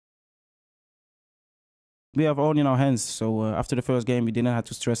We have all in our hands. So after the first game, we didn't have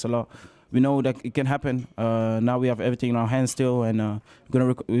to stress a lot. We know that it can happen. Now we have everything in our hands still, and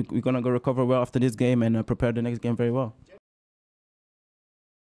we're gonna go recover well after this game and prepare the next game very well.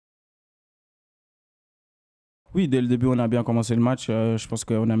 Oui, dès le début, on a bien commencé le match. Je pense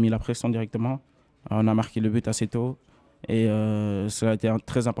qu'on a mis la pression directement. On a marqué le but assez tôt et ça a été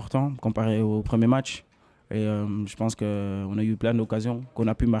très important comparé au premier match. Et je pense qu'on a eu plein d'occasions qu'on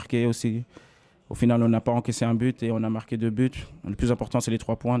a pu marquer aussi. Au final, on n'a pas encaissé un but et on a marqué 2 buts. Le plus important, c'est les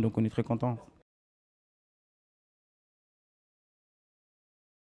 3 points, donc on est très content.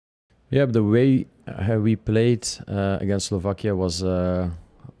 Yeah, the way we played against Slovakia was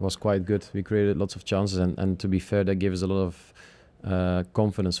quite good. We created lots of chances, and to be fair, that gave us a lot of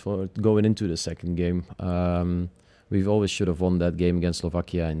confidence for going into the second game. We've always should have won that game against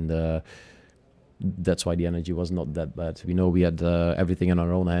Slovakia, and that's why the energy was not that bad. We know we had everything in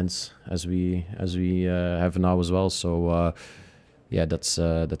our own hands, as we have now as well. So yeah, that's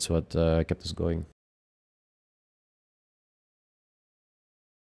what kept us going.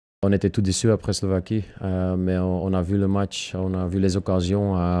 On était tout déçus après Slovaquie, mais on a vu le match, on a vu les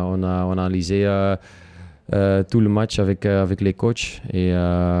occasions, on a analysé tout le match avec les coachs et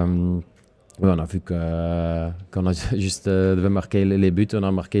ouais, on a vu qu'on a juste devait marquer les buts, on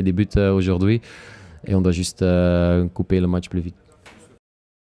a marqué des buts aujourd'hui et on doit juste couper le match plus vite.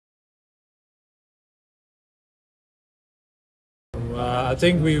 I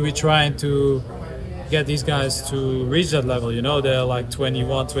think we're trying to get these guys to reach that level, you know, they're like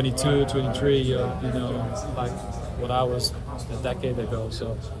 21, 22, 23, you know, like what I was a decade ago.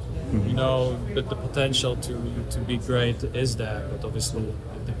 So, you know, but the potential to be great is there, but obviously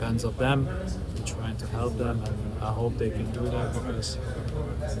it depends on them. We're trying to help them, and I hope they can do that because,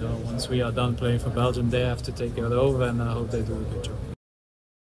 you know, once we are done playing for Belgium, they have to take it over, and I hope they do a good job.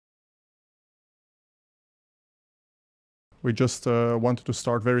 We just wanted to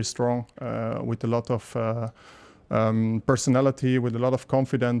start very strong with a lot of personality, with a lot of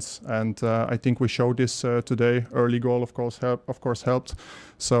confidence, and I think we showed this today. Early goal, of course, helped.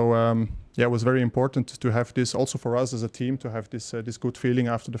 So yeah, it was very important to have this also for us as a team, to have this good feeling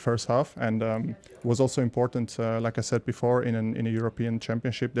after the first half, and it was also important, like I said before, in a European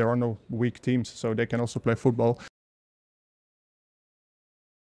Championship, there are no weak teams, so they can also play football.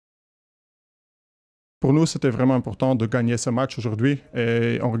 Pour nous, c'était vraiment important de gagner ce match aujourd'hui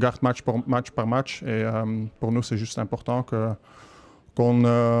et on regarde match par match et pour nous, c'est juste important qu'on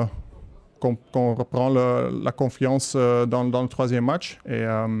reprend la confiance dans le troisième match et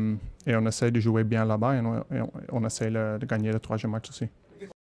on essaie de jouer bien là-bas et on essaie de gagner le troisième match aussi.